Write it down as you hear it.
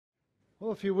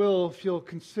Well, if you'll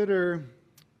consider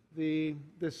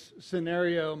this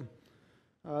scenario,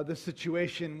 this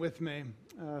situation with me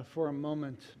for a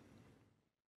moment.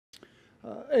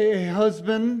 A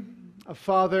husband, a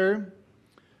father,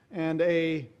 and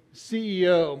a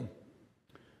CEO.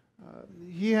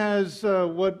 He has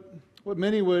what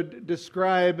many would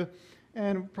describe,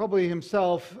 and probably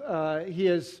himself, he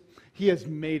has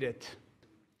made it.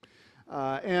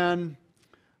 And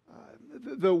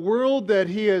the world that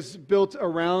he has built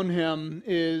around him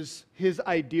is his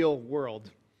ideal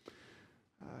world.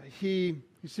 He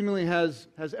seemingly has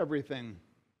everything.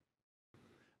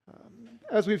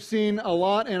 As we've seen a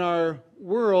lot in our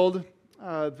world,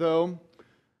 though,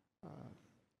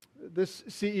 this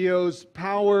CEO's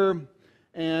power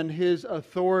and his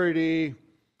authority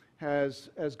has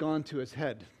gone to his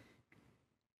head.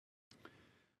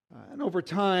 And over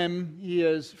time, he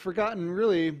has forgotten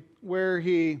really where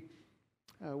he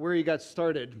got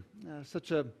started.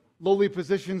 Such a lowly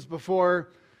positions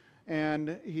before,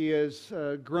 and he has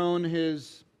grown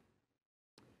his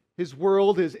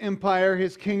world, his empire,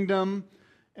 his kingdom,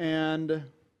 and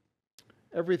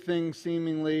everything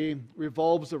seemingly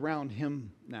revolves around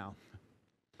him now.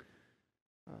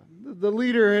 The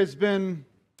leader has been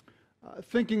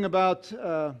thinking about,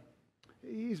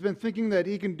 he's been thinking that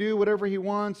he can do whatever he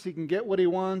wants, he can get what he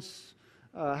wants,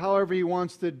 however he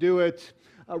wants to do it,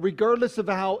 regardless of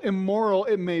how immoral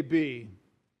it may be.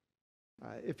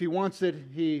 If he wants it,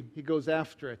 he goes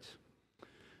after it.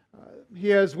 He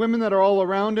has women that are all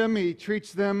around him. He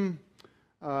treats them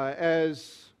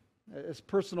as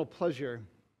personal pleasure.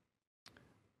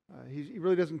 He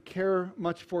really doesn't care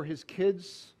much for his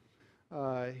kids.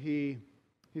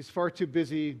 He's far too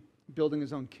busy building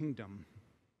his own kingdom.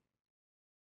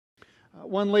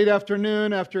 One late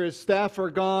afternoon, after his staff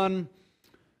are gone,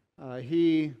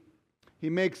 he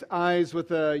makes eyes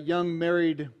with a young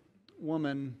married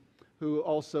woman who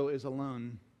also is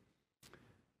alone,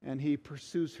 and he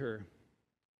pursues her.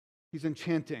 He's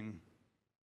enchanting.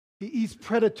 He's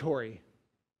predatory,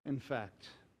 in fact.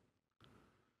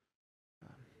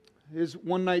 His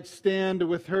one-night stand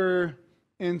with her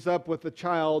ends up with a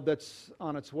child that's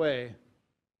on its way.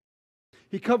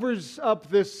 He covers up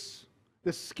this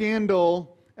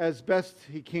scandal as best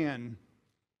he can.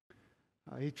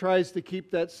 He tries to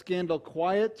keep that scandal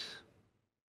quiet,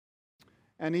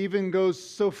 and even goes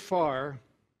so far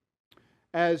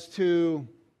as to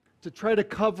try to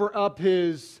cover up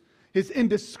his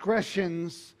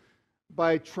indiscretions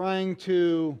by trying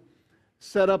to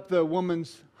set up the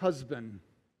woman's husband.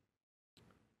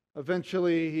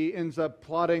 Eventually, he ends up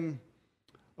plotting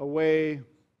a way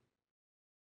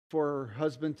for her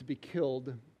husband to be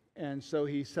killed, and so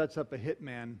he sets up a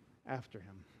hitman after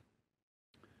him.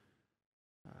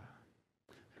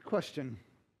 Question.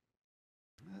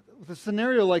 With a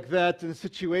scenario like that, in a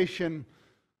situation,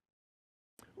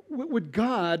 would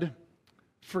God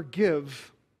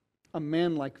forgive a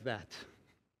man like that?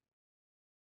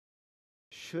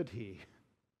 Should he?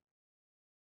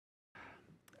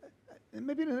 And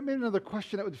maybe another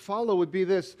question that would follow would be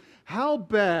this: how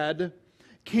bad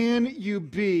can you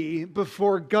be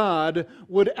before God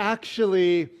would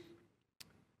actually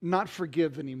not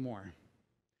forgive anymore?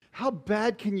 How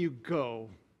bad can you go?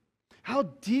 How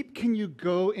deep can you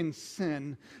go in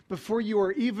sin before you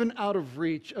are even out of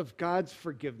reach of God's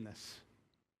forgiveness?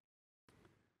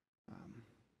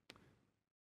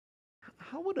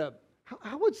 How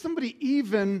would somebody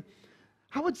even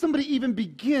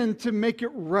begin to make it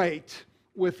right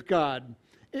with God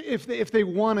if they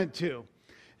wanted to?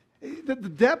 The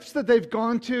depths that they've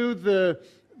gone to,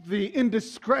 the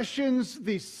indiscretions,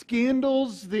 the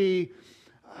scandals,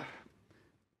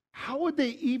 how would they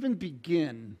even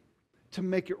begin to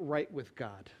make it right with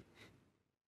God?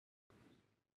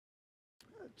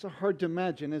 It's hard to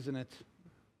imagine, isn't it?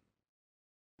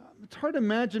 It's hard to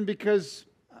imagine because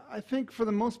I think for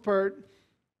the most part,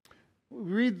 we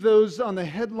read those on the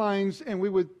headlines and we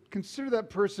would consider that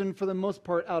person for the most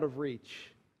part out of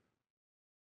reach.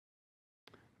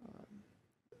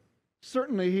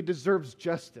 Certainly he deserves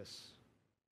justice.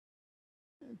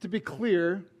 To be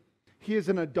clear, he is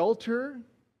an adulterer,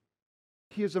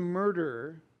 he is a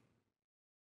murderer,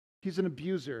 he's an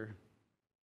abuser.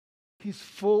 He's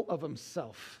full of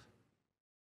himself,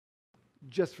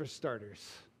 just for starters.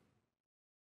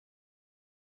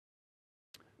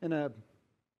 In a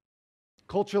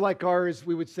culture like ours,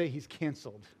 we would say he's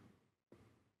canceled.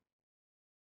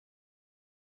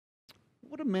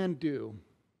 What would a man do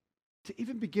to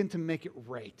even begin to make it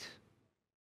right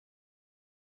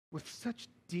with such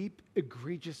deep,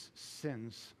 egregious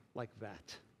sins like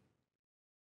that?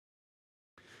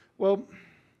 Well,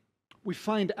 we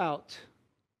find out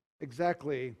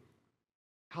exactly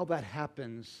how that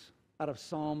happens out of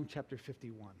Psalm chapter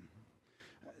 51.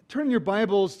 Turn your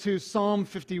Bibles to Psalm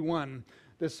 51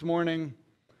 this morning.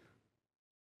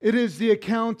 It is the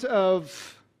account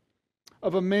of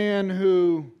a man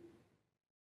who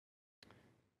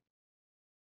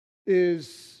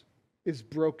is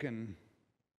broken.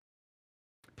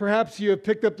 Perhaps you have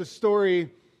picked up the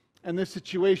story and this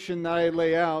situation that I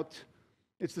lay out.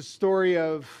 It's the story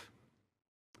of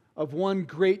one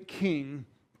great king,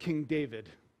 King David.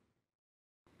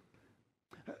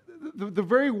 The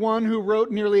very one who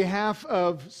wrote nearly half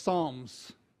of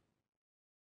Psalms.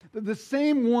 The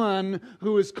same one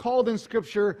who is called in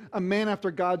Scripture a man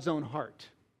after God's own heart.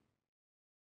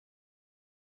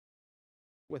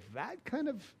 With that kind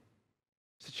of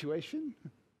situation?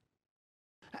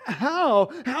 How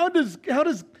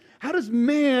does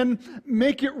man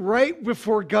make it right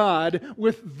before God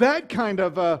with that kind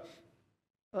of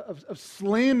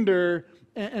slander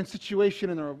and situation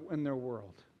in their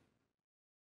world?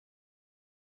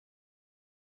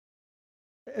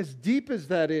 As deep as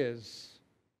that is,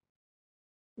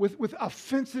 with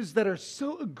offenses that are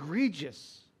so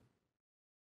egregious,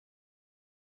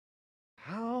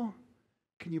 how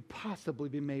can you possibly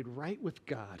be made right with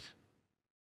God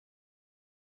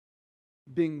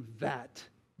being that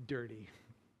dirty?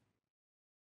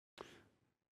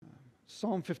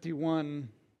 Psalm 51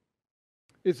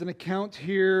 is an account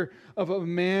here of a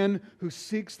man who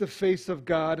seeks the face of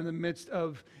God in the midst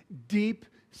of deep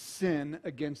sin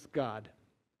against God.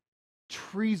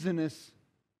 Treasonous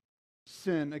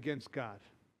sin against God.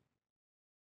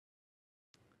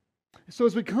 So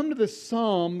as we come to this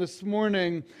psalm this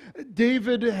morning,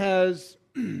 David has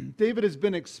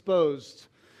been exposed.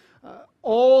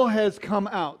 All has come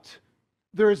out.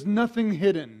 There is nothing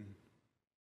hidden.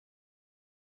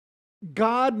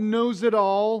 God knows it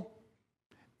all,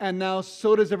 and now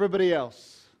so does everybody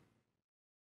else.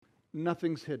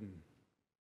 Nothing's hidden.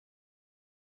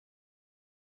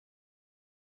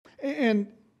 And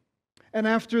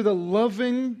after the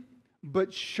loving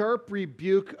but sharp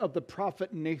rebuke of the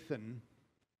prophet Nathan,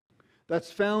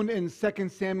 that's found in 2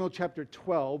 Samuel chapter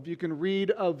 12. You can read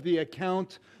of the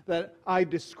account that I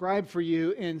described for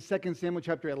you in 2 Samuel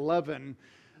chapter 11.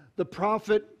 The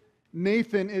prophet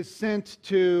Nathan is sent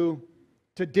to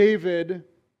David,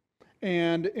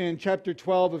 and in chapter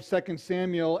 12 of 2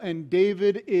 Samuel, and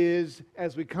David is,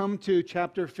 as we come to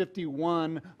chapter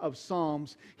 51 of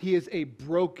Psalms, he is a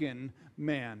broken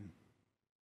man.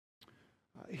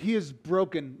 He is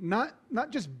broken, not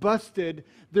just busted.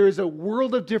 There is a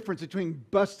world of difference between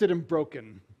busted and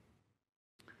broken.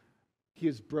 He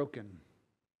is broken.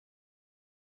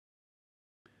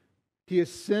 He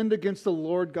has sinned against the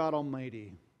Lord God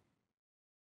Almighty.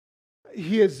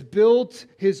 He has built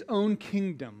his own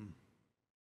kingdom.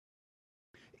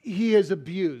 He has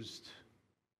abused.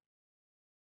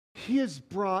 He has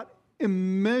brought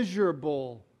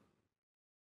immeasurable,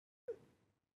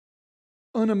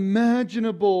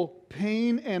 unimaginable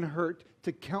pain and hurt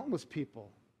to countless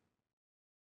people.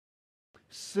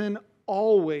 Sin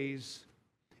always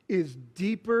is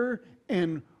deeper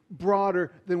and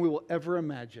broader than we will ever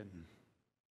imagine.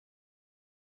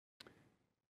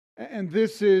 And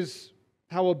this is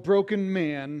how a broken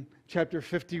man, chapter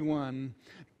 51,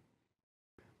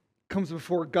 comes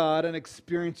before God and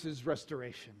experiences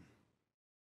restoration.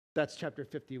 That's chapter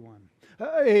 51.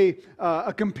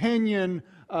 A companion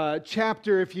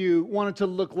chapter, if you wanted to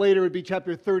look later, would be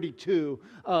chapter 32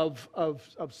 of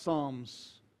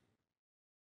Psalms.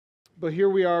 But here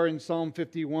we are in Psalm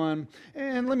 51.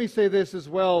 And let me say this as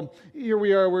well. Here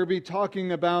we are, we'll be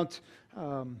talking about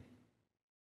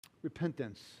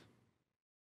repentance.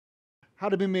 How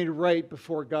to be made right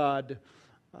before God.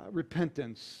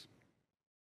 Repentance.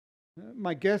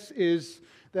 My guess is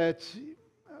that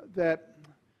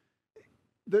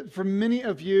for many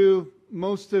of you,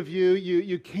 most of you,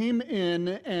 you came in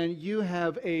and you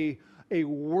have a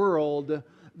world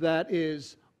that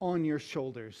is on your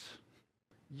shoulders.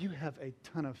 You have a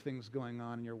ton of things going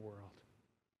on in your world.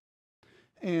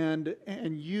 And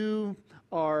you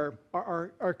are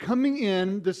coming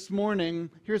in this morning.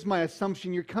 Here's my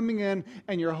assumption. You're coming in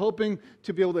and you're hoping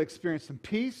to be able to experience some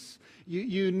peace.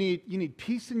 You need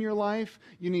peace in your life.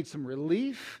 You need some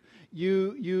relief.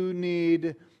 You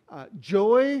need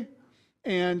joy.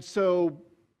 And so,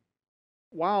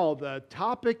 wow, the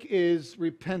topic is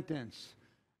repentance.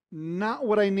 Not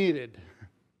what I needed.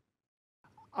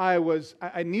 I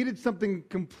needed something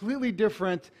completely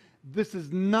different. This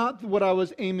is not what I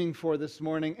was aiming for this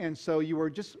morning, and so you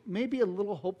were just maybe a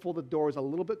little hopeful the door is a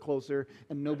little bit closer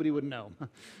and nobody would know.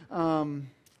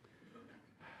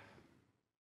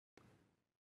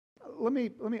 let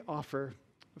me offer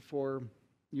for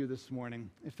you this morning,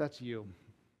 if that's you,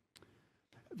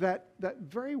 that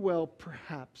very well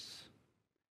perhaps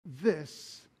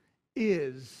this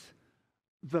is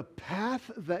the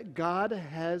path that God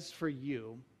has for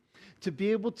you to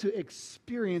be able to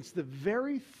experience the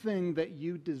very thing that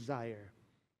you desire,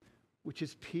 which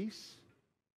is peace,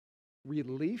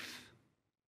 relief,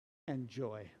 and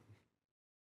joy.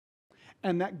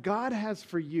 And that God has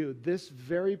for you this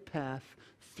very path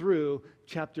through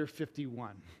chapter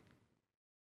 51.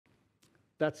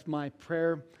 That's my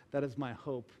prayer. That is my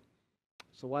hope.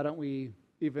 So why don't we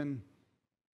even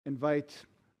invite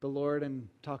the Lord and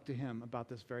talk to Him about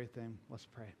this very thing? Let's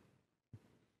pray.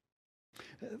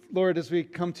 Lord, as we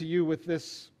come to you with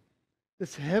this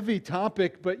heavy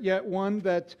topic, but yet one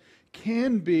that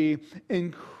can be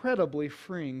incredibly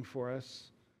freeing for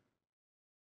us,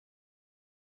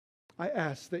 I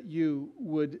ask that you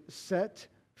would set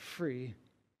free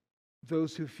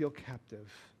those who feel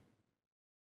captive.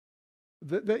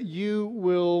 That you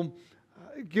will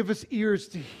give us ears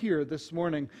to hear this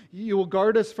morning. You will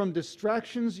guard us from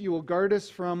distractions. You will guard us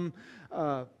from...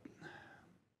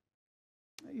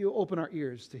 you'll open our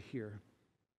ears to hear.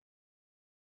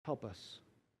 Help us.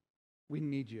 We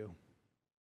need you.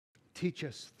 Teach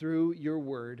us through your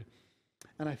word.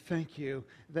 And I thank you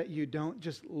that you don't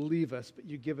just leave us, but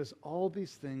you give us all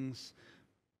these things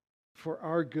for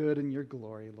our good and your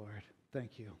glory, Lord.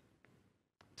 Thank you.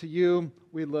 To you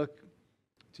we look,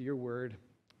 to your word,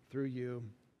 through you,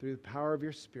 through the power of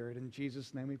your Spirit. In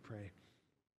Jesus' name we pray.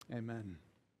 Amen.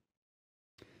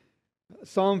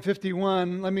 Psalm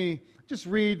 51, let me just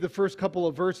read the first couple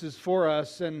of verses for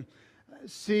us and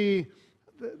see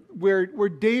where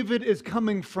David is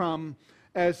coming from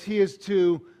as he is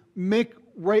to make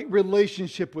right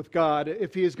relationship with God,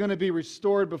 if he is going to be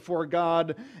restored before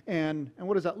God. And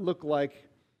what does that look like?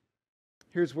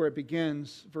 Here's where it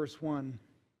begins, verse 1.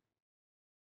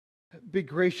 Be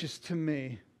gracious to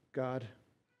me, God,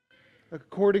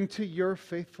 according to your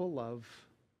faithful love,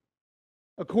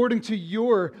 according to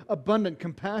your abundant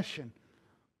compassion.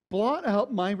 Blot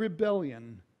out my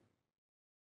rebellion.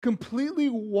 Completely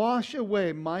wash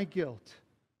away my guilt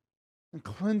and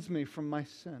cleanse me from my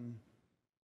sin.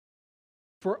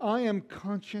 For I am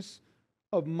conscious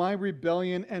of my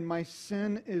rebellion, and my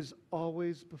sin is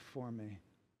always before me.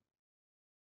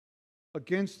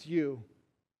 Against you,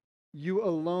 you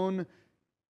alone,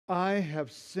 I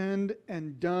have sinned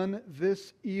and done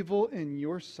this evil in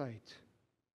your sight.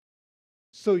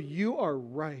 So you are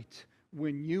right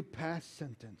when you pass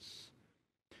sentence.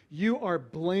 You are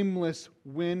blameless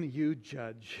when you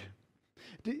judge.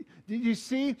 Did you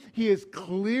see? He is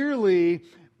clearly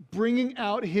bringing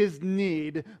out his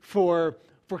need for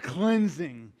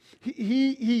cleansing.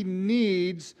 He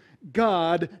needs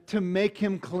God to make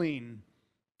him clean.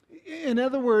 In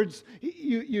other words,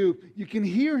 you can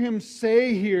hear him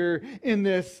say here in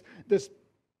this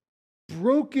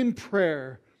broken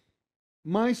prayer,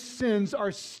 my sins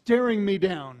are staring me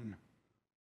down.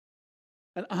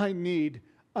 And I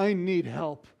need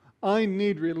help. I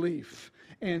need relief.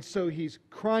 And so he's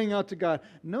crying out to God.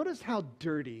 Notice how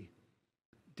dirty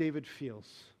David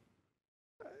feels.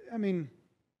 I mean,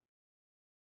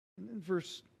 in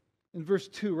verse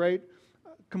 2, right?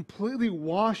 Completely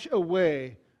wash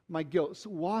away my guilt. So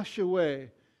wash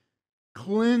away.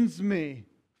 Cleanse me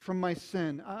from my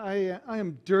sin. I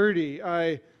am dirty.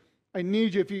 I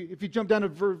need you. If you jump down to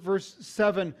verse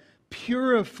 7,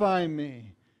 purify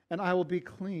me and I will be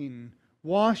clean.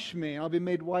 Wash me, I'll be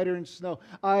made whiter than snow.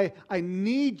 I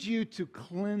need you to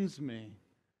cleanse me.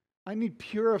 I need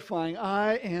purifying.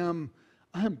 I'm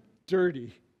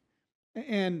dirty.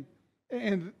 And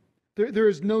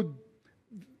there's no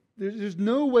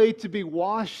way to be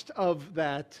washed of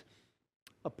that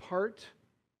apart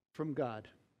from God.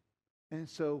 And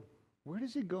so, where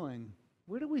is he going?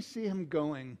 Where do we see him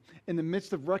going in the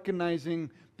midst of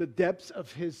recognizing the depths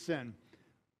of his sin?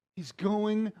 He's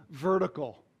going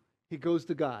vertical. He goes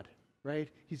to God, right?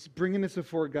 He's bringing this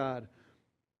before God.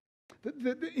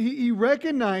 He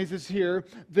recognizes here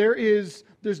there's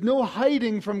no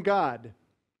hiding from God.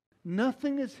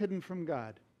 Nothing is hidden from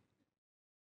God.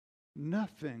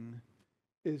 Nothing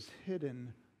is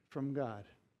hidden from God.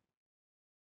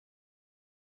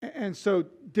 And so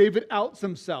David outs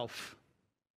himself.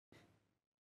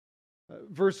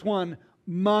 Verse 1,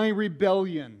 my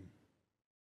rebellion.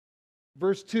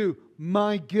 Verse 2,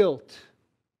 my guilt.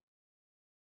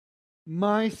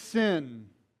 My sin.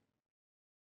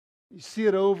 You see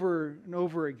it over and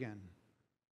over again.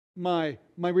 My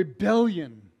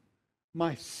rebellion,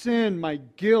 my sin, my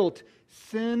guilt.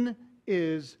 Sin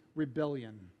is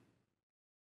rebellion.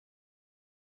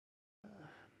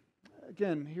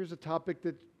 again, here's a topic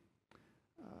that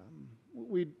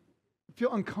we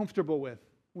feel uncomfortable with.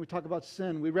 When we talk about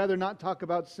sin, we'd rather not talk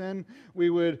about sin. We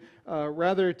would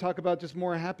rather talk about just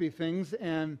more happy things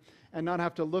and not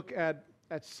have to look at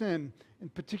sin. In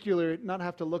particular, not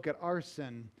have to look at our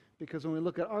sin. Because when we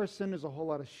look at our sin, there's a whole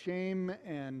lot of shame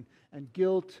and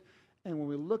guilt. And when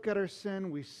we look at our sin,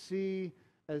 we see,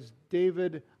 as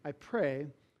David, I pray,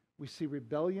 we see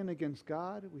rebellion against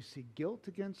God. We see guilt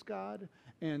against God.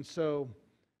 And so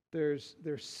there's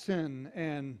sin.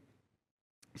 And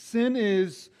sin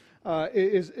is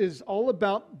all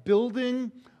about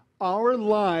building our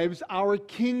lives, our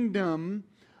kingdom,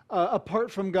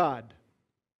 apart from God.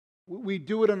 We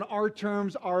do it on our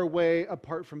terms, our way,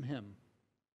 apart from Him.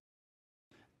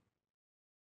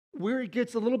 Where it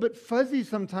gets a little bit fuzzy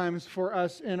sometimes for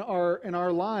us in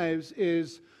our lives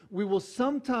is we will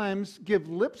sometimes give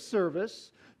lip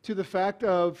service to the fact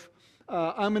of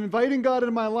I'm inviting God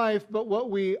into my life, but what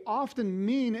we often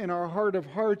mean in our heart of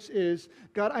hearts is,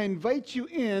 God, I invite you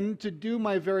in to do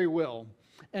my very will.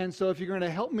 And so if you're going to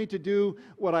help me to do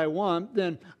what I want,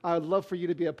 then I would love for you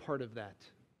to be a part of that.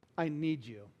 I need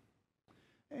you.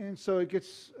 And so it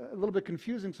gets a little bit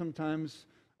confusing sometimes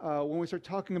when we start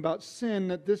talking about sin,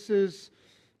 that this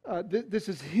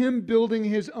is Him building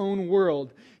His own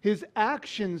world. His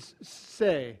actions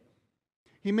say.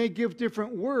 He may give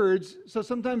different words, so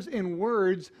sometimes in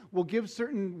words we'll give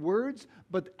certain words,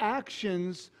 but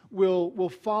actions will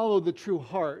follow the true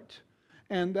heart.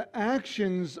 And the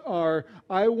actions are,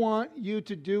 I want you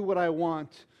to do what I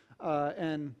want.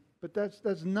 But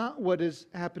that's not what is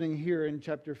happening here in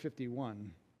chapter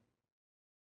 51.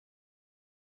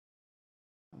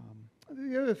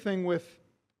 The other thing with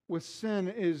sin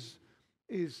is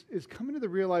coming to the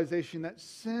realization that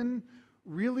sin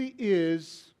really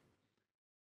is,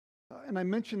 and I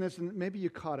mentioned this and maybe you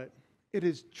caught it, it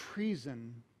is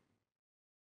treason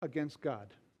against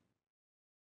God.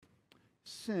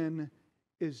 Sin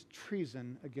is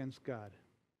treason against God.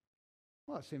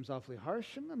 Well, that seems awfully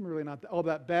harsh, and I'm really not all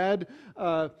that bad.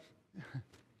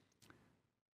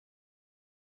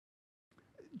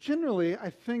 Generally, I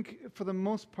think for the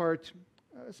most part,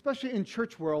 especially in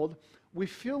church world, we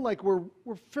feel like we're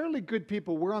fairly good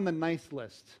people. We're on the nice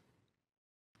list.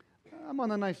 I'm on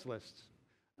the nice list.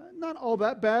 Not all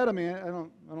that bad. I mean, I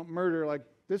don't murder like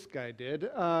this guy did.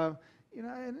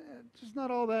 Just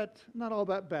not all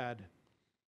that bad.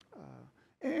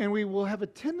 And we will have a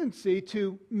tendency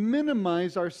to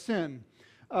minimize our sin,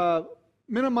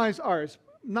 minimize ours.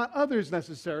 Not others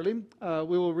necessarily.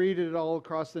 We will read it all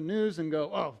across the news and go,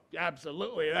 oh,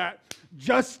 absolutely, that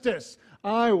justice.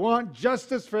 I want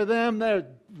justice for them. They're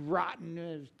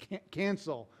rotten.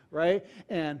 Cancel, right?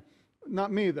 And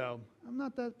not me, though. I'm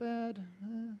not that bad.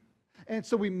 And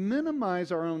so we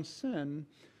minimize our own sin.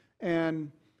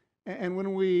 And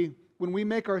when we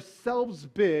make ourselves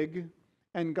big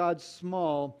and God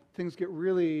small, things get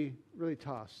really, really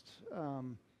tossed.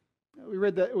 We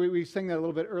read that. We sang that a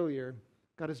little bit earlier.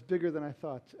 God is bigger than I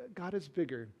thought. God is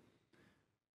bigger.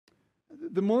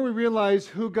 The more we realize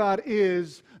who God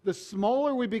is, the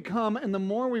smaller we become, and the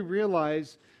more we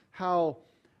realize how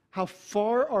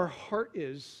far our heart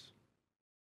is.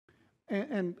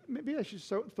 And maybe I should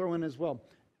throw in as well.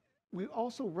 We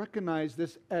also recognize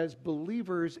this as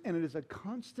believers, and it is a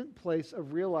constant place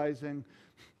of realizing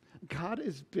God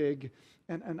is big,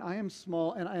 and I am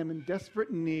small, and I am in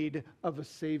desperate need of a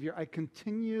Savior. I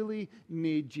continually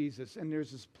need Jesus, and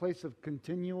there's this place of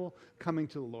continual coming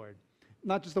to the Lord.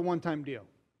 Not just a one-time deal.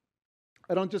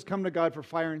 I don't just come to God for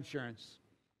fire insurance.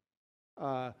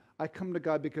 I come to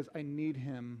God because I need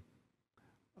Him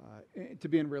to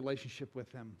be in relationship with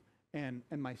Him, and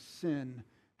my sin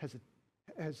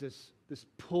has this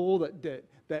pull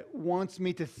that wants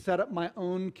me to set up my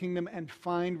own kingdom and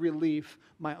find relief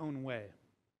my own way.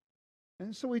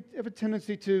 And so we have a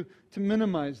tendency to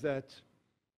minimize that.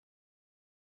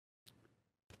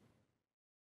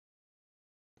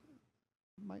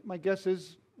 My guess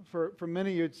is, for many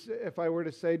of you, it's, if I were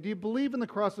to say, do you believe in the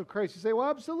cross of Christ? You say, well,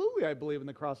 absolutely, I believe in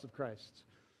the cross of Christ.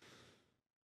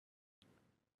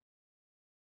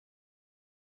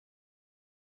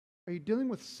 Are you dealing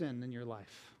with sin in your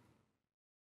life?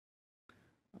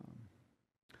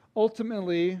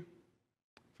 Ultimately,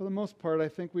 for the most part, I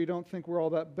think we don't think we're all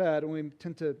that bad, and we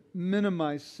tend to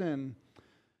minimize sin.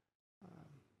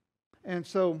 And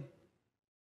so,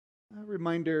 a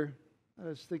reminder, I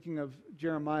was thinking of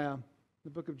Jeremiah. The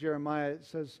book of Jeremiah, it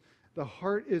says, the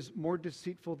heart is more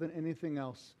deceitful than anything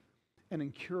else and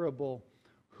incurable.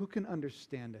 Who can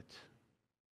understand it?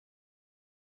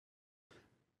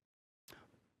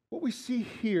 What we see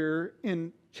here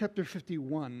in chapter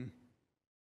 51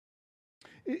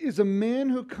 is a man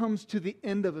who comes to the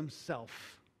end of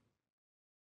himself.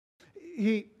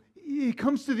 He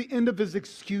comes to the end of his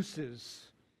excuses.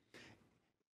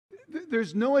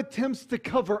 There's no attempts to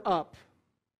cover up,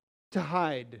 to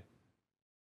hide.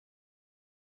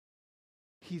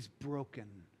 He's broken.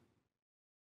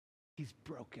 He's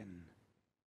broken.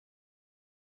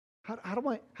 How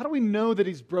do we know that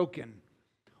he's broken?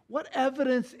 What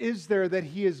evidence is there that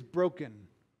he is broken?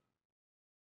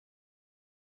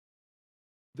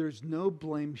 There's no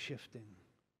blame shifting.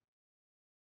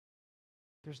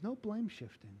 There's no blame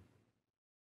shifting.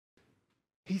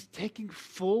 He's taking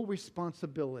full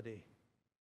responsibility.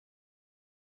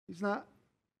 He's not,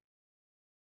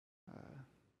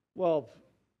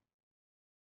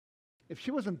 if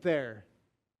she wasn't there,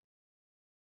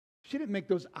 she didn't make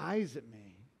those eyes at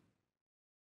me.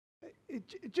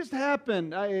 It just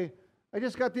happened. I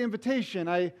just got the invitation.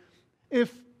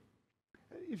 If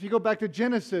you go back to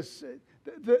Genesis,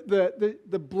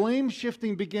 the blame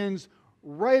shifting begins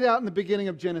right out in the beginning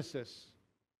of Genesis.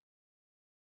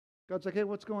 God's like, hey,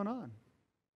 what's going on?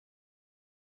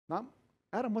 Not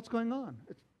Adam, what's going on?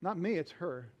 It's not me, it's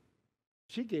her.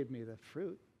 She gave me the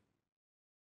fruit.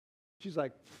 She's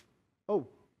like, oh,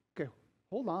 okay,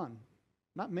 hold on.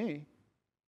 Not me.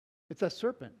 It's that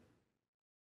serpent.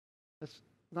 That's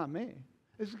not me.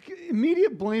 It's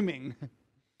immediate blaming.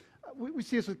 We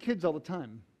see this with kids all the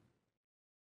time.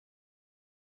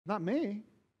 Not me.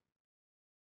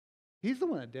 He's the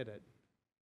one that did it.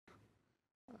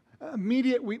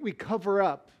 Immediate, we cover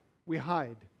up, we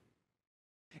hide.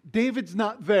 David's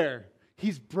not there.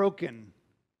 He's broken.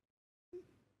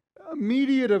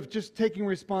 Immediate of just taking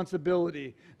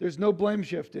responsibility. There's no blame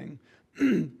shifting.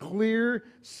 Clear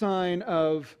sign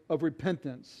of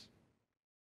repentance.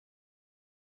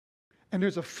 And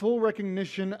there's a full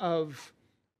recognition of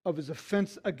his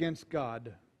offense against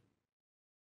God.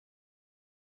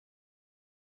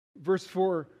 Verse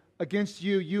 4, against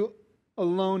you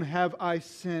alone have I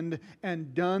sinned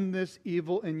and done this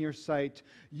evil in your sight.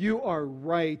 You are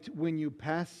right when you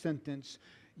pass sentence.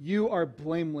 You are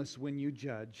blameless when you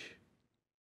judge.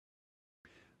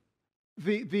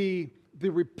 The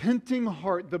repenting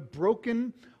heart, the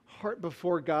broken heart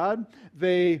before God,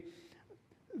 they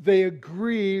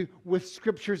agree with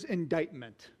Scripture's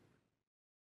indictment.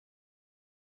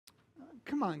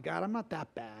 Come on, God, I'm not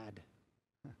that bad.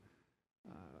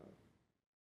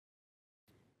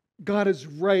 God is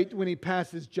right when he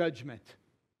passes judgment.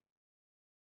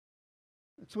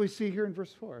 That's what we see here in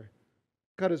verse 4.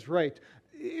 God is right.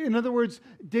 In other words,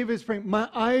 David is praying, my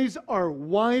eyes are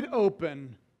wide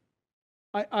open.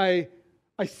 I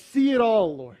see it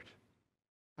all, Lord.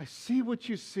 I see what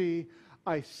you see.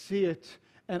 I see it,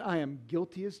 and I am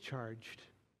guilty as charged.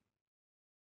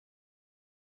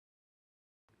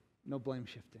 No blame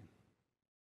shifting.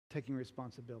 Taking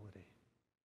responsibility.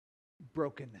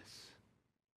 Brokenness.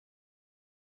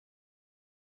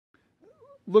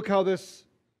 Look how this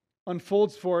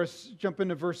unfolds for us. Jump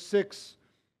into verse 6.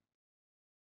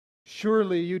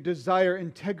 Surely you desire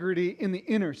integrity in the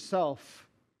inner self.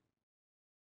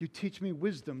 You teach me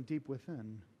wisdom deep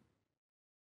within.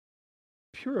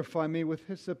 Purify me with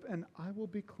hyssop, and I will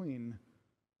be clean.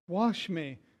 Wash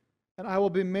me, and I will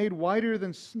be made whiter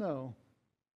than snow.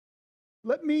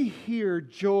 Let me hear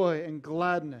joy and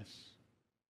gladness.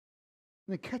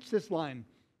 And then catch this line.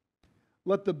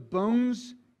 Let the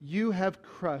bones you have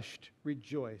crushed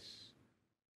rejoice.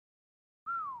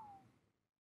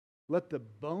 Let the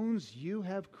bones you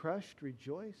have crushed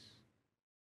rejoice.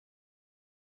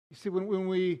 You see, when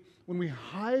we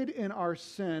hide in our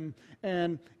sin,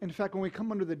 and in fact, when we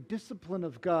come under the discipline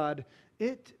of God,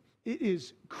 it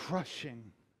is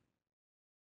crushing.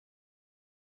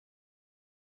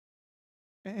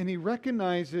 And he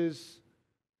recognizes,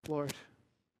 Lord,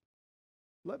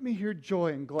 let me hear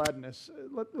joy and gladness.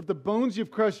 Let the bones you've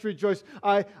crushed rejoice.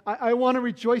 I want to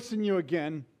rejoice in you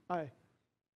again.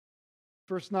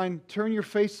 Verse 9, turn your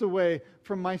face away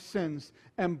from my sins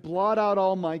and blot out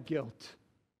all my guilt.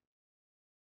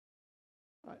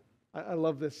 I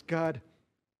love this. God,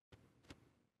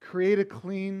 create a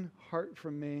clean heart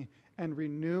from me and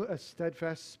renew a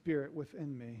steadfast spirit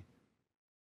within me.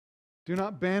 Do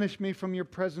not banish me from your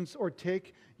presence or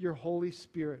take your Holy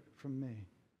Spirit from me.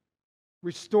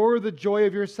 Restore the joy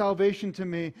of your salvation to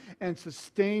me and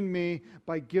sustain me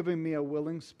by giving me a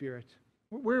willing spirit.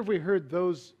 Where have we heard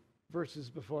those verses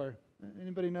before?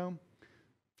 Anybody know?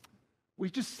 We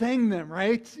just sang them,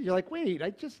 right? You're like, wait,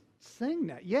 I just sang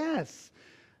that. Yes.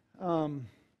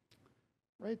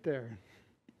 Right there.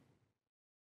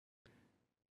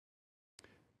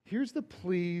 Here's the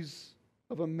pleas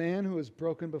of a man who is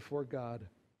broken before God.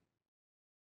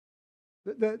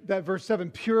 That verse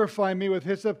 7, purify me with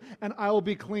hyssop, and I will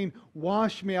be clean.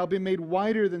 Wash me, I'll be made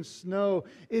whiter than snow.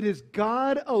 It is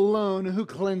God alone who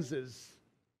cleanses.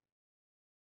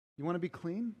 You want to be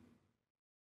clean?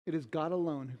 It is God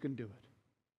alone who can do it.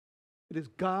 It is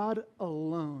God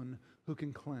alone who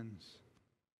can cleanse.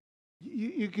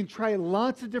 You can try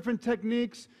lots of different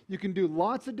techniques. You can do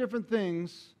lots of different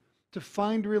things to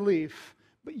find relief,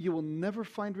 but you will never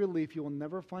find relief. You will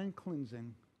never find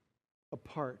cleansing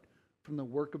apart from the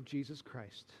work of Jesus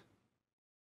Christ.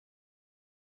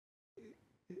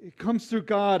 It comes through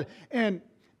God. And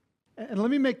let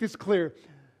me make this clear.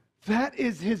 That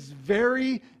is His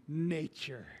very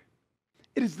nature.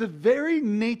 It is the very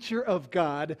nature of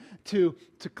God to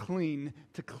clean,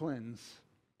 to cleanse,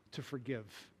 to forgive.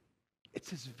 It's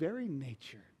His very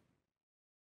nature.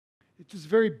 It's His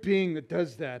very being that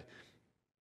does that.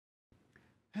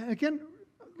 And again,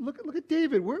 look at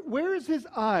David. Where is his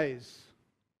eyes?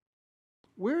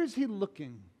 Where is he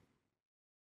looking?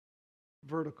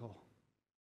 Vertical.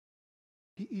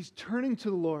 He's turning to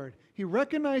the Lord. He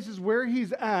recognizes where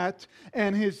he's at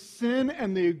and his sin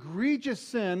and the egregious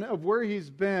sin of where he's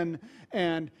been,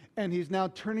 and he's now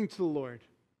turning to the Lord.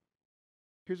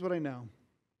 Here's what I know.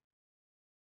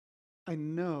 I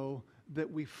know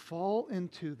that we fall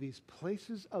into these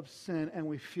places of sin and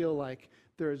we feel like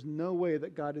there is no way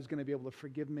that God is going to be able to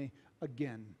forgive me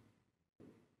again.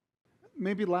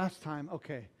 Maybe last time,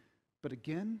 okay, but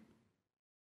again?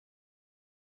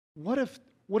 What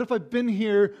if I've been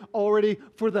here already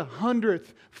for the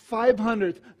 100th,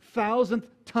 500th, 1000th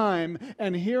time,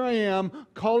 and here I am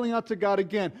calling out to God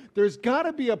again? There's got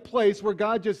to be a place where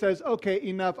God just says, okay,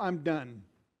 enough, I'm done.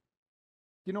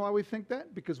 You know why we think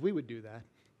that? Because we would do that.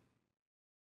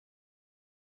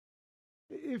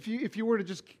 If you were to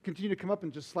just continue to come up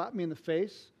and just slap me in the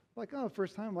face, like, oh,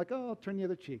 first time, I'm like, oh, I'll turn the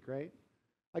other cheek, right?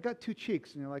 I got 2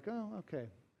 cheeks, and you're like, oh, okay.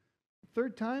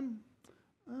 Third time,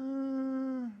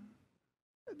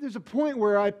 there's a point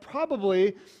where I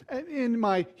probably, in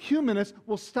my humanness,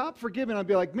 will stop forgiving. I'll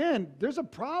be like, man, there's a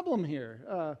problem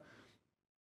here.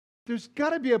 There's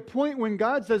got to be a point when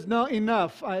God says, no,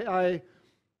 enough. I'm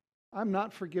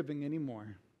not forgiving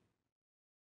anymore.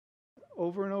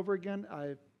 Over and over again,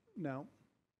 no.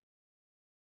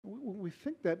 We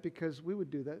think that because we would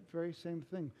do that very same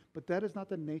thing. But that is not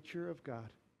the nature of God.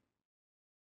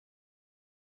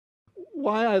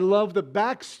 Why I love the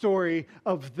backstory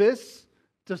of this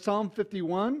to Psalm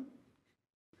 51?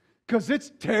 Because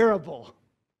it's terrible.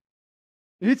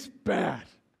 It's bad.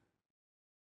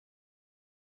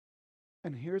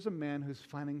 And here's a man who's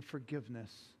finding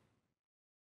forgiveness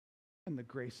and the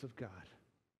grace of God.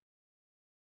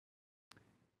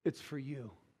 It's for you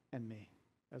and me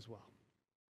as well.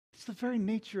 It's the very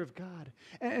nature of God.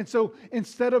 And so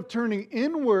instead of turning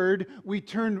inward, we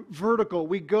turn vertical.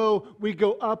 We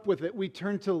go up with it. We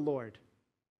turn to the Lord.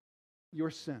 Your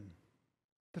sin.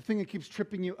 The thing that keeps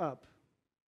tripping you up.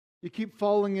 You keep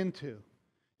falling into.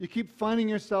 You keep finding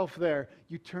yourself there.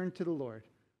 You turn to the Lord.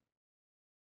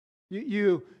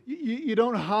 You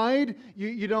don't hide.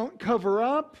 You don't cover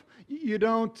up. You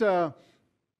don't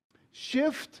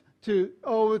shift to,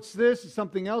 oh, it's this, it's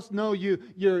something else. No,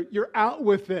 you're out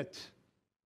with it.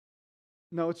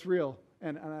 No, it's real.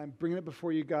 And I'm bringing it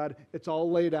before you, God. It's all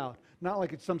laid out. Not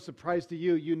like it's some surprise to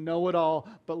you. You know it all.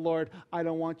 But Lord, I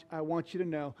want you to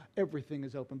know everything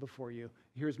is open before you.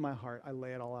 Here's my heart. I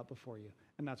lay it all out before you.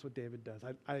 And that's what David does.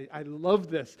 I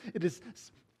love this. It is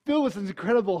filled with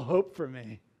incredible hope for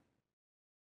me.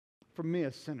 For me,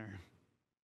 a sinner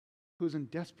who's in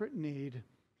desperate need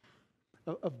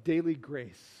of daily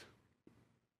grace,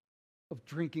 of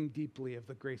drinking deeply of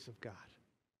the grace of God.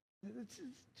 It's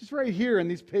just right here in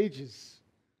these pages.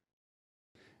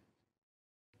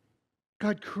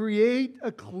 God, create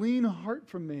a clean heart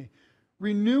from me.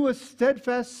 Renew a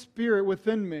steadfast spirit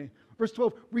within me. Verse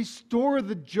 12, restore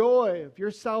the joy of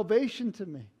your salvation to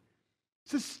me.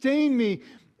 Sustain me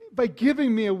by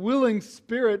giving me a willing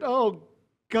spirit. Oh,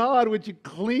 God, would you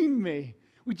clean me?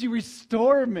 Would you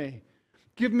restore me?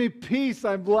 Give me peace.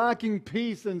 I'm lacking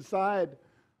peace inside.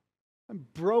 I'm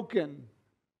broken.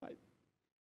 I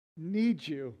need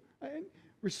you.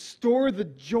 Restore the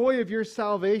joy of your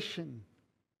salvation.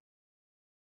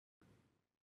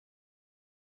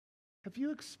 Have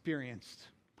you experienced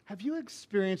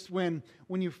when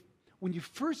you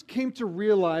first came to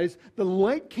realize the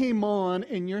light came on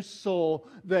in your soul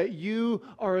that you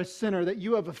are a sinner, that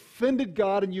you have offended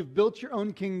God and you've built your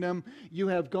own kingdom, you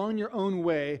have gone your own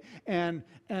way, and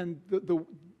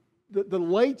the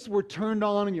lights were turned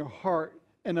on in your heart,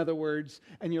 in other words,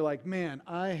 and you're like, man,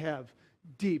 I have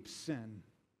deep sin.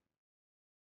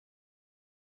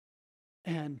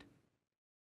 And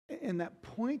In that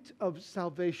point of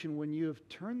salvation, when you have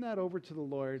turned that over to the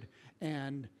Lord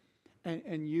and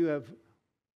you have,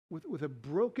 with a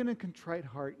broken and contrite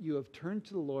heart, you have turned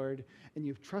to the Lord and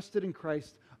you've trusted in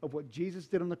Christ of what Jesus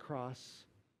did on the cross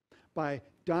by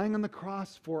dying on the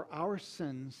cross for our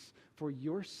sins, for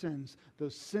your sins,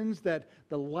 those sins that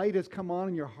the light has come on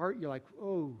in your heart. You're like,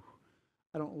 oh,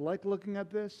 I don't like looking at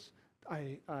this.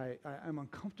 I'm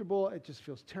uncomfortable. It just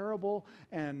feels terrible.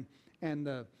 And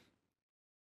the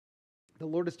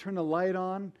Lord has turned the light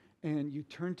on, and you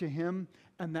turn to Him,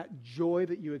 and that joy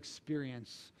that you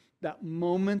experience, that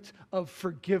moment of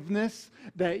forgiveness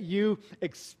that you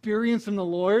experience from the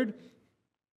Lord,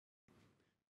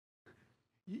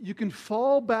 you can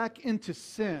fall back into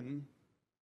sin,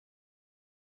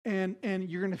 and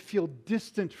you're going to feel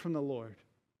distant from the Lord.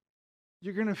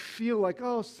 You're going to feel like,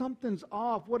 oh, something's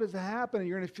off. What has happened?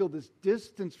 You're going to feel this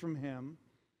distance from Him.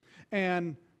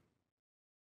 And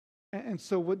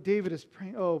so what David is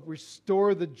praying, oh,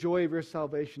 restore the joy of your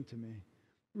salvation to me.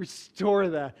 Restore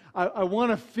that. I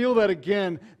want to feel that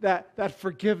again, that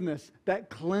forgiveness, that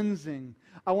cleansing.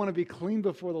 I want to be clean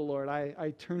before the Lord.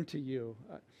 I turn to you.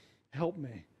 Help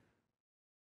me.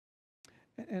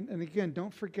 And again,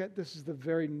 don't forget, this is the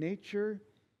very nature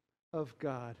of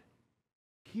God.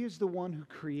 He is the one who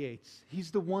creates.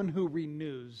 He's the one who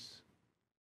renews.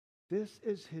 This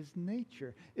is His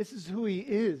nature. This is who He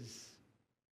is.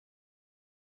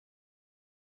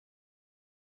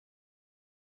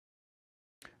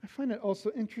 I find it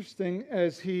also interesting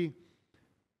as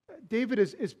David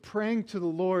is praying to the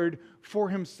Lord for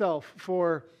himself,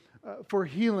 for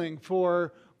healing,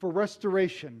 for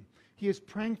restoration. He is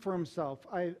praying for himself.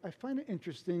 I find it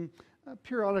interesting.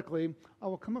 Periodically, I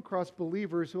will come across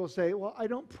believers who will say, well, I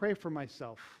don't pray for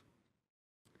myself.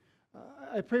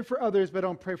 I pray for others, but I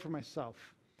don't pray for myself.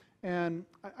 And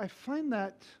I find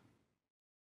that,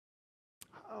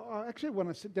 actually, I want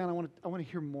to sit down. I want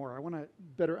to hear more. I want to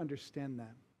better understand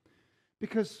that.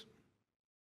 Because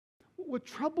what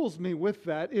troubles me with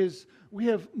that is we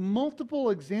have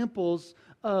multiple examples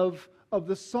of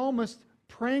the psalmist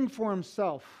praying for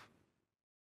himself.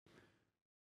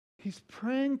 He's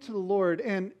praying to the Lord,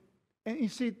 and you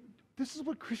see, this is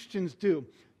what Christians do.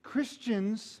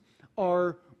 Christians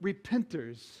are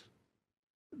repenters.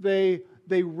 They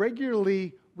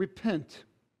regularly repent.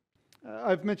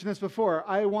 I've mentioned this before.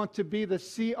 I want to be the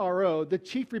CRO, the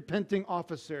Chief Repenting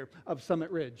Officer of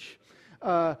Summit Ridge.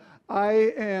 I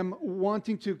am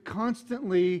wanting to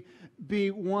constantly be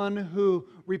one who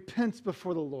repents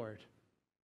before the Lord.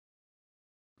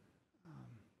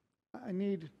 I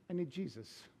need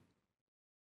Jesus.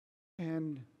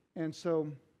 And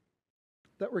so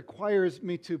that requires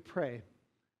me to pray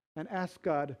and ask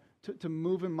God to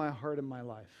move in my heart and my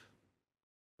life.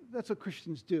 That's what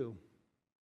Christians do.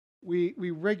 We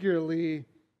regularly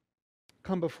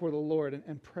come before the Lord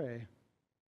and pray.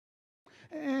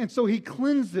 And so He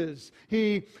cleanses,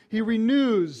 He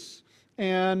renews,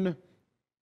 and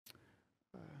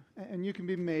you can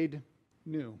be made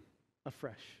new,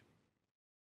 afresh.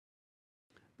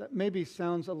 That maybe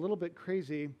sounds a little bit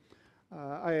crazy.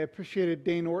 I appreciated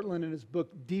Dane Ortland in his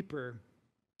book, Deeper.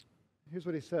 Here's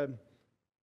what he said.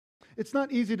 It's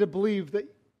not easy to believe that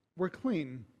we're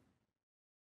clean.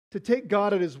 To take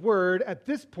God at His word at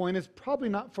this point is probably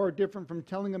not far different from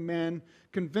telling a man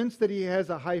convinced that he has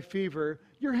a high fever,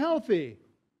 you're healthy.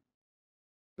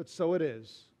 But so it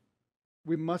is.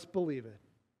 We must believe it.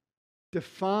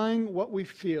 Defying what we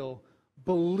feel,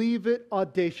 believe it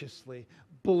audaciously.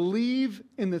 Believe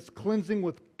in this cleansing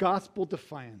with gospel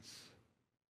defiance.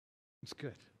 It's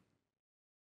good.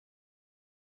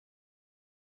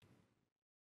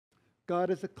 God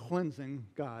is a cleansing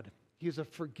God. He is a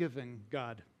forgiving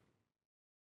God.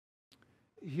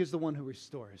 He is the one who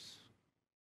restores.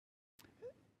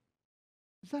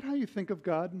 Is that how you think of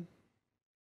God?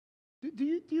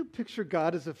 Do you picture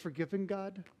God as a forgiving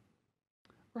God?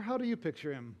 Or how do you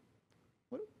picture Him?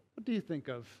 What do you think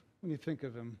of when you think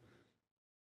of Him?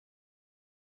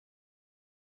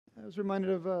 I was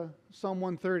reminded of Psalm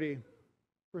 130,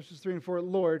 verses 3 and 4.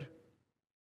 Lord,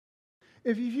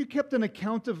 if you kept an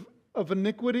account of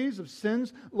iniquities, of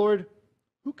sins, Lord,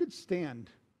 who could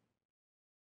stand?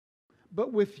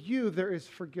 But with you there is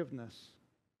forgiveness,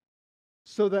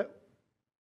 so that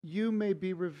you may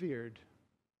be revered.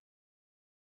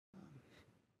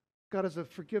 God is a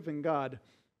forgiving God.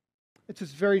 It's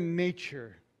His very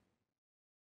nature.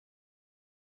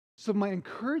 So my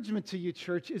encouragement to you,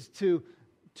 church, is to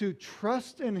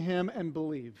trust in Him and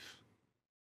believe.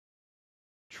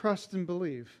 Trust and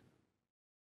believe.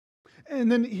 And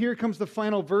then here comes the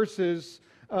final verses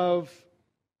of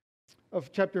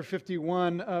chapter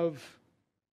 51 of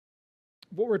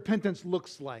what repentance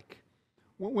looks like.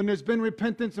 When there's been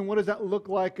repentance, and what does that look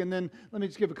like? And then let me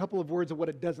just give a couple of words of what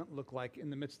it doesn't look like in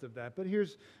the midst of that. But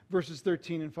here's verses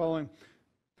 13 and following.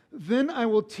 Then I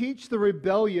will teach the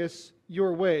rebellious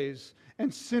your ways,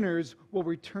 and sinners will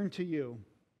return to you.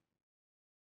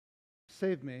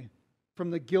 Save me from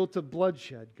the guilt of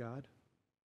bloodshed, God,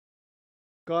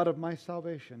 God of my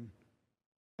salvation,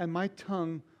 and my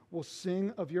tongue will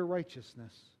sing of your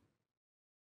righteousness.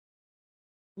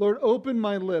 Lord, open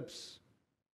my lips,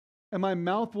 and my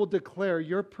mouth will declare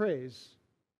your praise.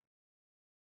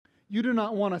 You do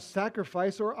not want a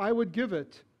sacrifice, or I would give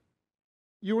it.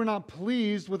 You are not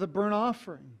pleased with a burnt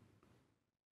offering.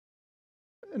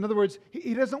 In other words,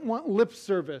 he doesn't want lip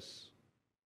service.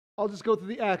 I'll just go through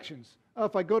the actions. Oh,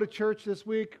 if I go to church this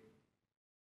week,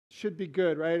 should be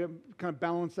good, right? Kind of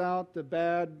balance out the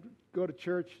bad, go to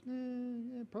church.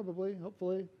 Yeah, probably,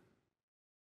 hopefully.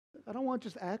 I don't want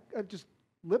just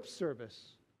lip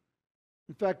service.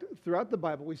 In fact, throughout the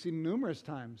Bible, we see numerous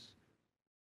times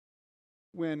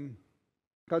when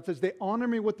God says, they honor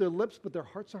me with their lips, but their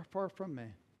hearts are far from me.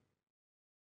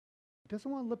 He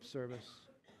doesn't want lip service.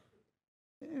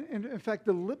 And in fact,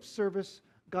 the lip service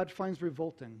God finds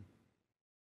revolting.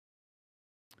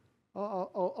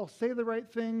 I'll say the right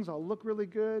things. I'll look really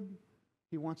good.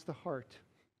 He wants the heart.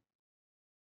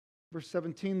 Verse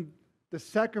 17, the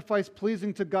sacrifice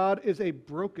pleasing to God is a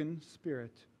broken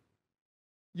spirit.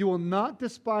 You will not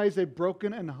despise a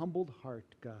broken and humbled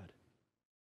heart, God.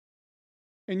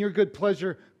 In your good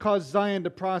pleasure, cause Zion to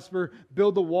prosper.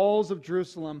 Build the walls of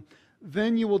Jerusalem.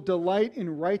 Then you will delight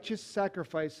in righteous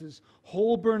sacrifices,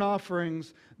 whole burnt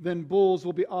offerings. Then bulls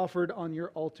will be offered on your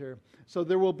altar. So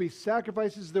there will be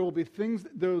sacrifices, there will be things,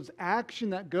 there's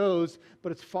action that goes,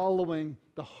 but it's following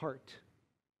the heart.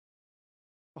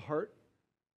 A heart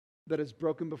that is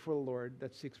broken before the Lord,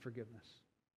 that seeks forgiveness.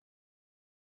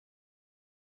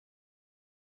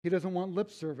 He doesn't want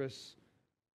lip service.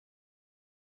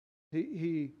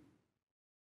 The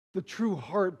true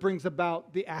heart brings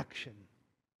about the action,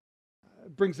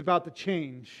 brings about the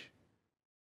change.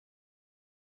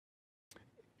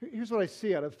 Here's what I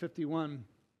see out of 51.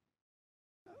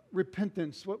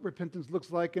 Repentance, what repentance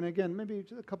looks like, and again, maybe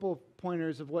just a couple of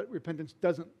pointers of what repentance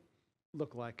doesn't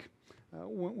look like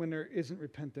when there isn't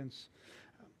repentance.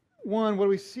 One, what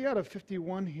we see out of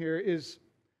 51 here is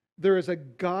there is a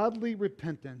godly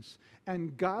repentance,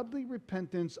 and godly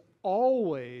repentance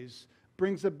always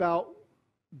brings about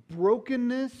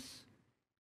brokenness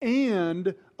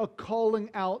and a calling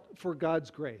out for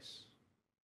God's grace.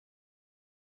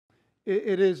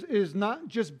 It is not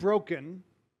just broken,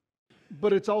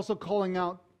 but it's also calling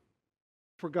out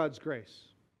for God's grace.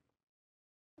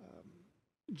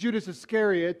 Judas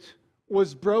Iscariot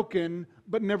was broken,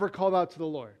 but never called out to the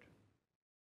Lord.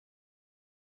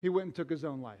 He went and took his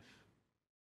own life.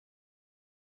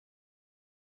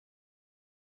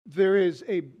 There is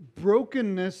a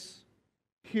brokenness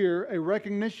here, a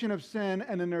recognition of sin,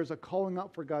 and then there's a calling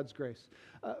out for God's grace.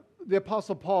 The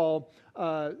Apostle Paul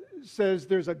says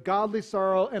there's a godly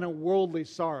sorrow and a worldly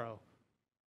sorrow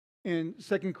in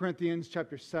 2 Corinthians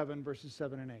chapter 7, verses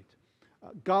 7 and 8.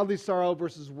 Godly sorrow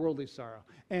versus worldly sorrow.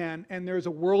 And there's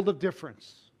a world of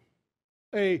difference,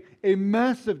 a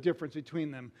massive difference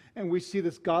between them. And we see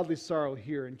this godly sorrow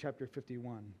here in chapter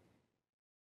 51.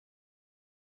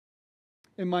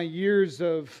 In my years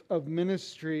of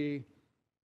ministry,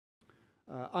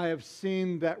 I have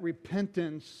seen that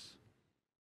repentance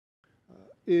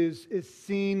is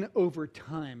seen over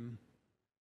time,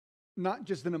 not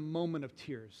just in a moment of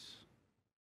tears.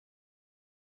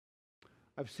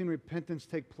 I've seen repentance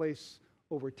take place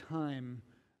over time,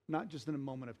 not just in a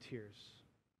moment of tears.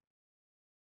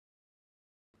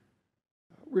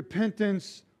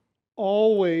 Repentance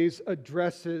always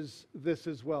addresses this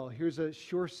as well. Here's a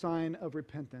sure sign of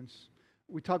repentance.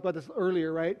 We talked about this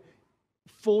earlier, right?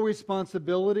 Full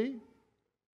responsibility,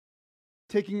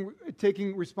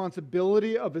 taking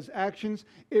responsibility of his actions.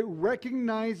 It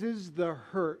recognizes the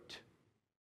hurt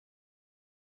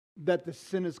that the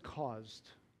sin has caused.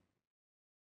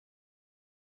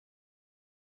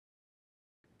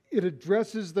 It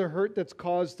addresses the hurt that's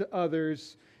caused to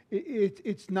others.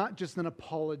 It's not just an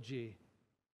apology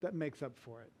that makes up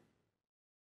for it.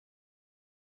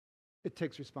 It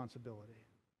takes responsibility.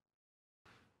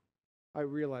 I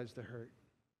realize the hurt.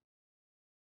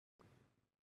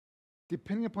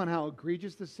 Depending upon how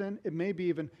egregious the sin, it may be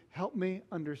even help me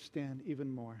understand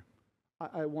even more.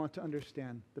 I want to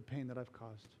understand the pain that I've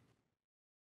caused.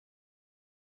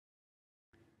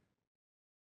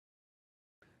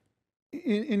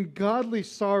 In godly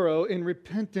sorrow, in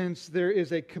repentance, there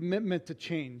is a commitment to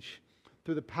change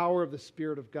through the power of the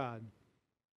Spirit of God.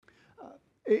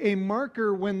 A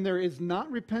marker when there is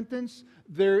not repentance,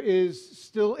 there is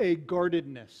still a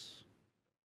guardedness,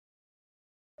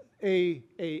 a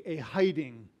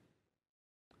hiding.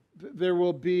 There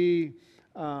will be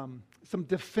some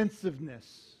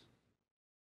defensiveness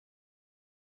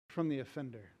from the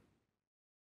offender.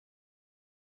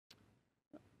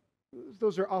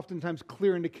 Those are oftentimes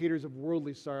clear indicators of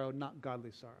worldly sorrow, not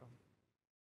godly sorrow.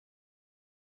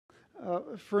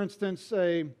 For instance,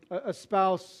 a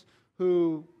spouse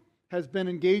who has been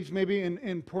engaged maybe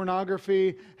in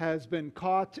pornography, has been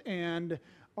caught, and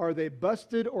are they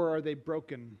busted or are they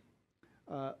broken?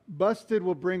 Busted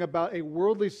will bring about a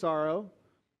worldly sorrow.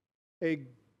 A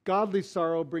godly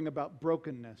sorrow bring about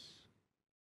brokenness.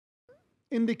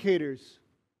 Indicators.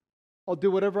 I'll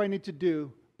do whatever I need to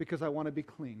do because I want to be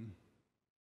clean.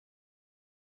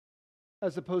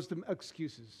 As opposed to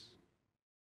excuses.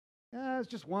 Yeah, it's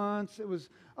just once. It was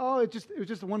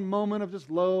just one moment of just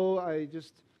low. I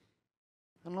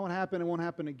don't know what happened. It won't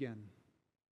happen again.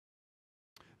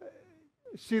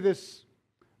 See this,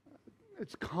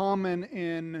 it's common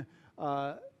in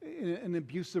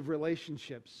abusive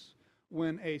relationships.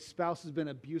 When a spouse has been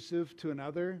abusive to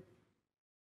another,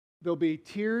 there'll be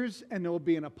tears and there'll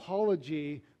be an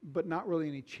apology, but not really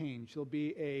any change. There'll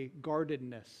be a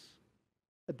guardedness,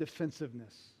 a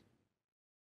defensiveness.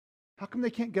 How come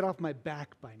they can't get off my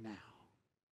back by now?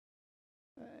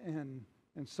 And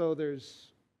so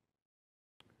there's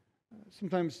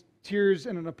sometimes tears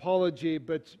and an apology,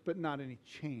 but not any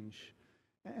change.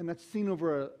 And that's seen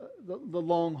over the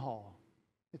long haul.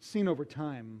 It's seen over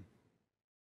time.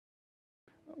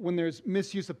 When there's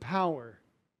misuse of power,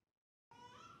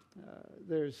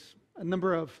 there's a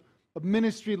number of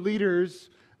ministry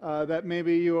leaders that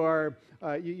maybe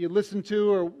you listen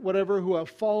to or whatever, who have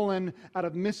fallen out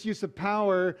of misuse of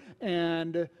power,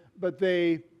 but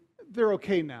they're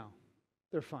okay now.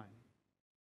 They're fine.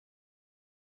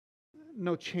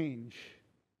 No change.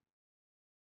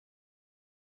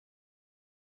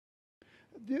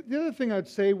 The other thing I'd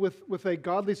say with a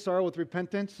godly sorrow, with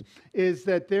repentance, is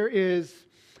that there's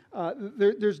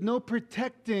no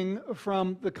protecting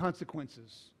from the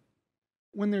consequences.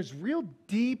 When there's real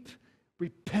deep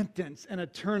repentance and a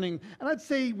turning, and I'd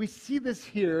say we see this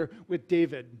here with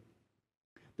David.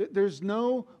 There's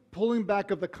no pulling back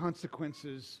of the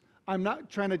consequences. I'm not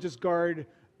trying to just guard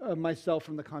myself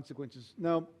from the consequences.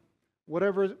 No,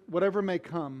 whatever may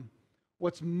come,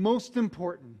 what's most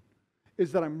important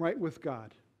is that I'm right with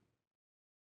God.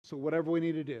 So whatever we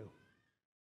need to do,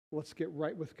 let's get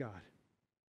right with God.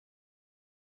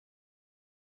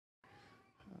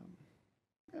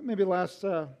 Maybe last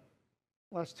 2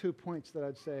 points that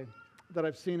I'd say that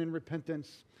I've seen in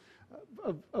repentance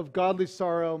of godly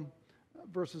sorrow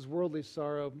versus worldly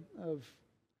sorrow, of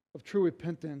true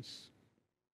repentance.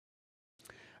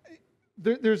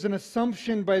 There's an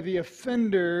assumption by the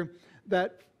offender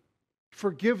that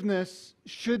forgiveness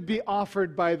should be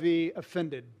offered by the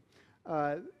offended.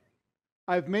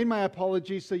 I've made my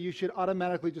apology, so you should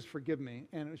automatically just forgive me,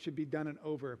 and it should be done and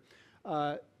over.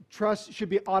 Trust should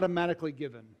be automatically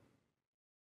given.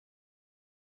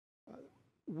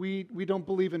 We don't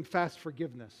believe in fast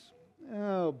forgiveness.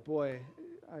 Oh boy,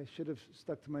 I should have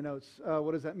stuck to my notes.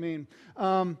 What does that mean?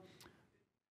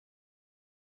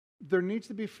 There needs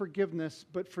to be forgiveness,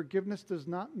 but forgiveness does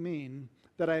not mean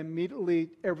that I immediately,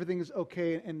 everything is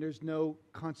okay and there's no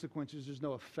consequences, there's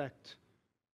no effect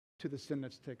to the sin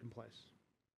that's taken place.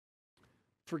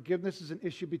 Forgiveness is an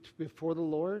issue before the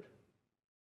Lord,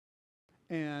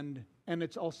 and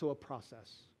it's also a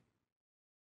process.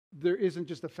 There isn't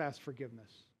just a fast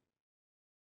forgiveness.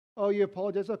 Oh, you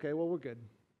apologize? Okay, well, we're good.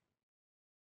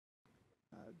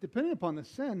 Depending upon the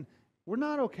sin, we're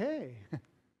not okay.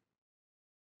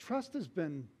 Trust has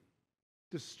been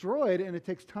destroyed, and it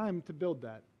takes time to build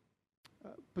that.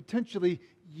 Potentially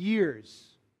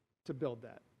years to build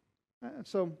that.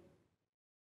 So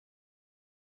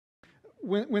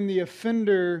when the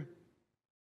offender,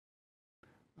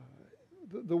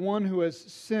 the one who has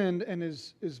sinned and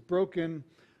is broken,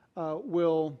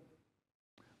 will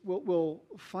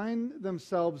find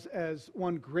themselves as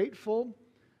one grateful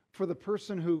for the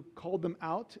person who called them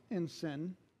out in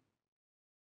sin.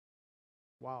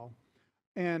 Wow.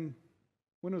 And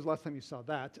when was the last time you saw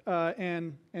that?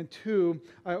 And two,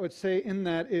 I would say in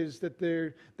that is that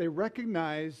they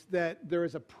recognize that there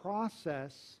is a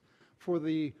process for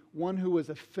the one who was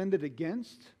offended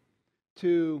against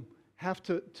to have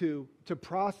to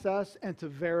process and to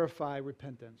verify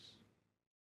repentance.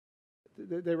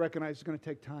 They recognize it's going to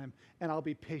take time, and I'll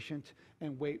be patient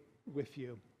and wait with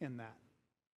you in that.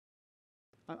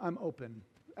 I'm open.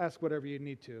 Ask whatever you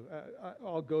need to.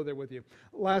 I'll go there with you.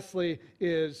 Lastly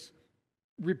is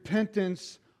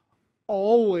repentance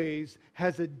always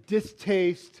has a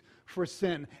distaste for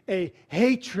sin, a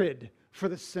hatred for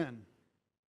the sin.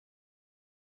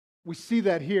 We see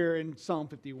that here in Psalm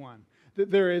 51, that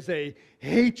there is a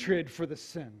hatred for the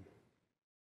sin.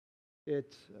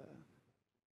 There's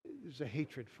a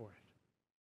hatred for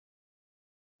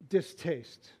it.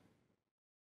 Distaste.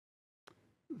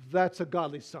 That's a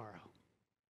godly sorrow.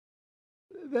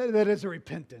 That is a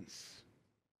repentance.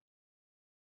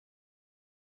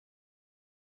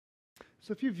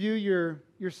 So if you view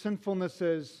your sinfulness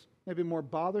as maybe more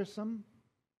bothersome,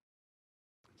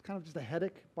 it's kind of just a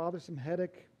headache, bothersome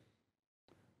headache,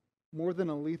 more than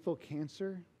a lethal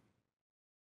cancer,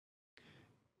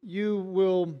 you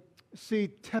will see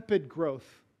tepid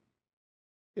growth,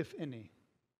 if any.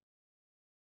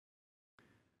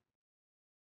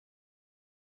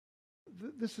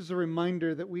 This is a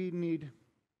reminder that we need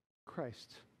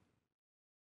Christ.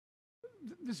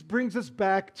 This brings us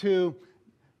back to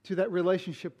that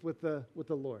relationship with the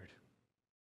Lord.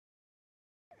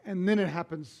 And then it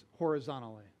happens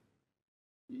horizontally.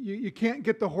 You can't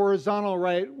get the horizontal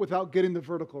right without getting the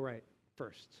vertical right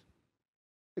first.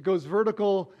 It goes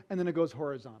vertical and then it goes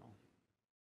horizontal.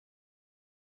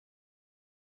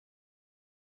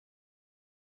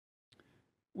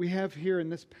 We have here in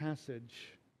this passage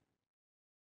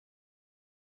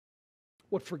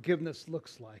what forgiveness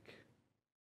looks like.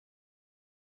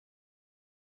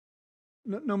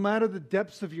 No matter the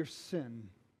depths of your sin,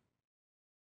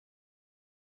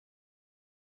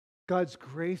 God's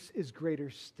grace is greater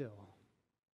still.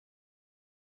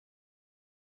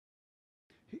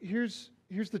 Here's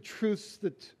the truths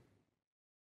that,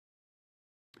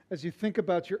 as you think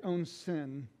about your own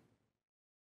sin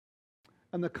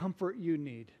and the comfort you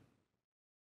need,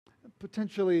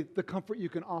 potentially the comfort you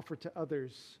can offer to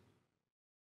others.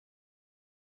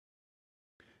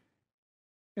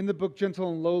 In the book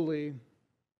Gentle and Lowly,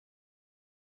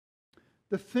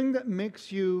 the thing that makes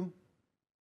you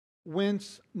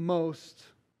wince most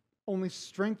only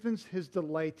strengthens his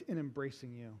delight in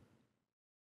embracing you.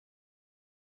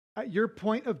 At your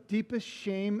point of deepest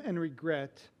shame and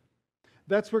regret,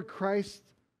 that's where Christ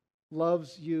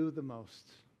loves you the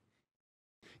most.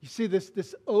 You see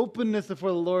this openness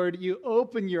before the Lord, you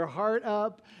open your heart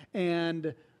up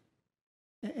and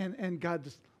God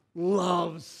just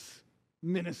loves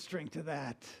ministering to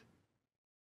that.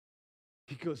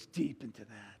 He goes deep into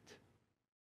that.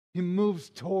 He moves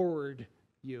toward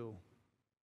you.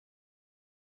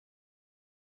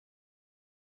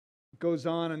 It goes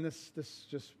on, and this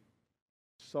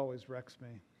always wrecks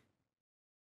me.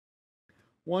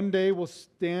 One day we'll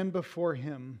stand before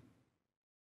him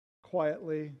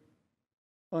quietly,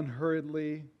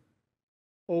 unhurriedly,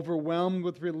 overwhelmed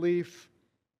with relief,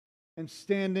 and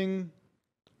standing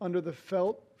under the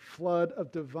felt flood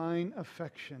of divine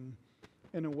affection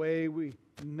in a way we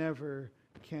never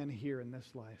can hear in this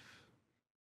life.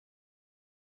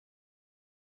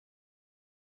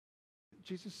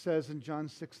 Jesus says in John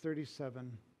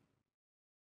 6:37,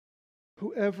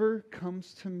 "Whoever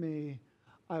comes to me,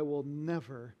 I will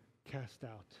never cast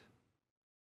out."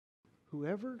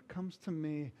 Whoever comes to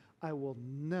me, I will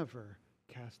never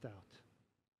cast out.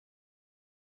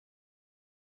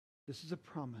 This is a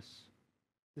promise.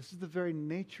 This is the very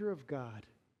nature of God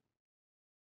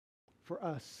for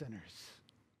us sinners.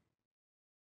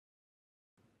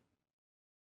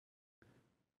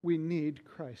 We need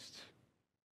Christ.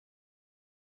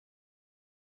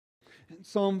 And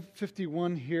Psalm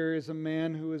 51 here is a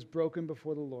man who is broken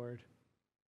before the Lord.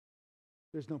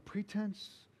 There's no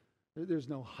pretense. There's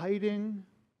no hiding.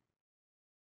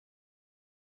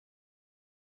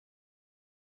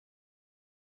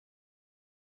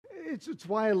 It's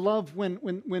why I love when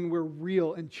we're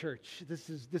real in church. This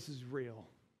is real.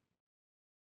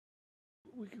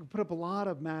 We can put up a lot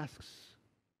of masks.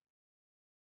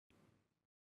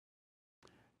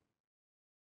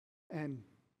 And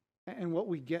what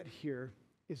we get here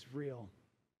is real.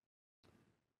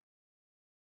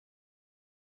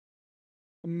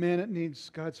 A man that needs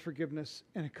God's forgiveness,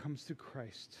 and it comes through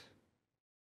Christ.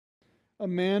 A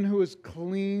man who is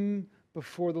clean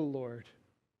before the Lord.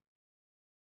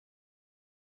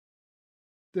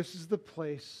 This is the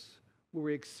place where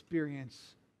we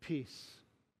experience peace,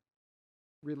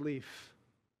 relief,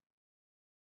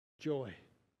 joy.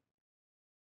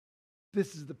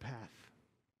 This is the path.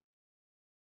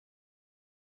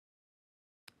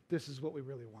 This is what we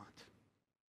really want.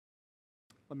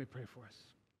 Let me pray for us.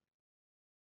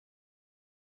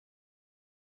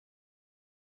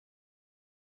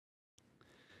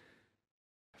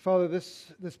 Father,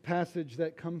 this passage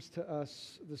that comes to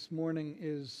us this morning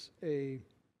is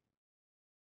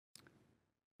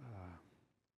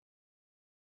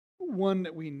one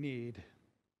that we need.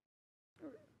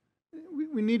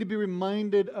 We need to be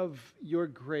reminded of your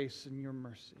grace and your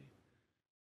mercy.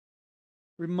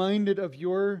 Reminded of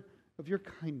your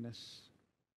kindness.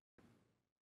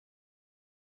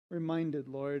 Reminded,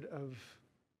 Lord, of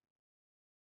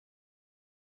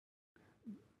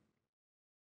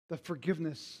the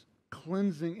forgiveness,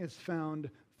 cleansing is found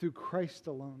through Christ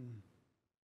alone.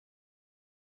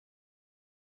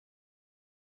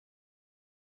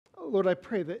 Lord, I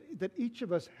pray that each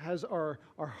of us has our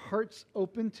hearts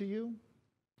open to you.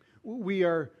 We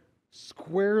are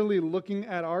squarely looking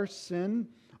at our sin,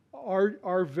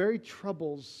 our very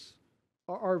troubles,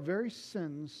 our very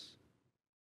sins,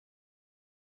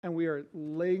 and we are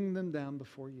laying them down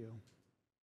before you.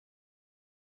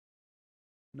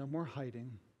 No more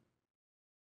hiding.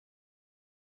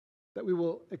 That we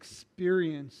will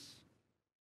experience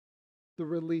the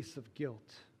release of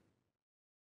guilt,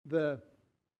 the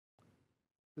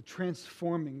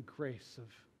transforming grace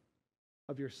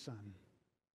of your Son.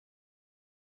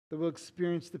 That we'll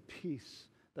experience the peace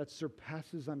that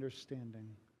surpasses understanding,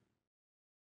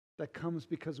 that comes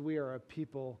because we are a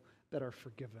people that are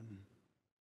forgiven.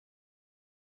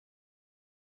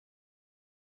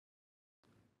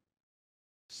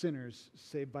 Sinners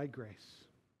saved by grace.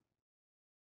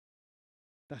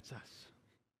 That's us.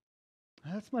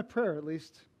 That's my prayer, at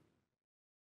least.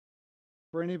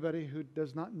 For anybody who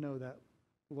does not know that,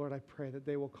 Lord, I pray that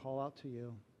they will call out to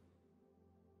you.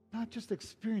 Not just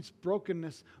experience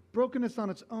brokenness. Brokenness on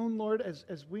its own, Lord,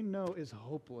 as we know, is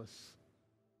hopeless.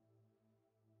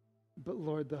 But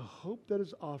Lord, the hope that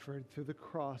is offered through the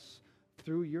cross,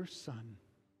 through your Son,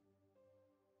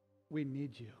 we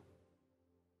need you.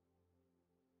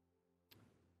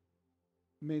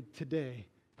 May today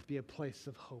be a place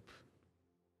of hope.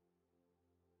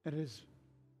 It is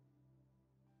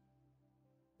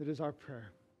our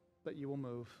prayer that you will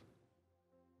move.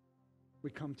 We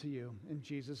come to you in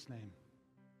Jesus' name.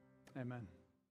 Amen.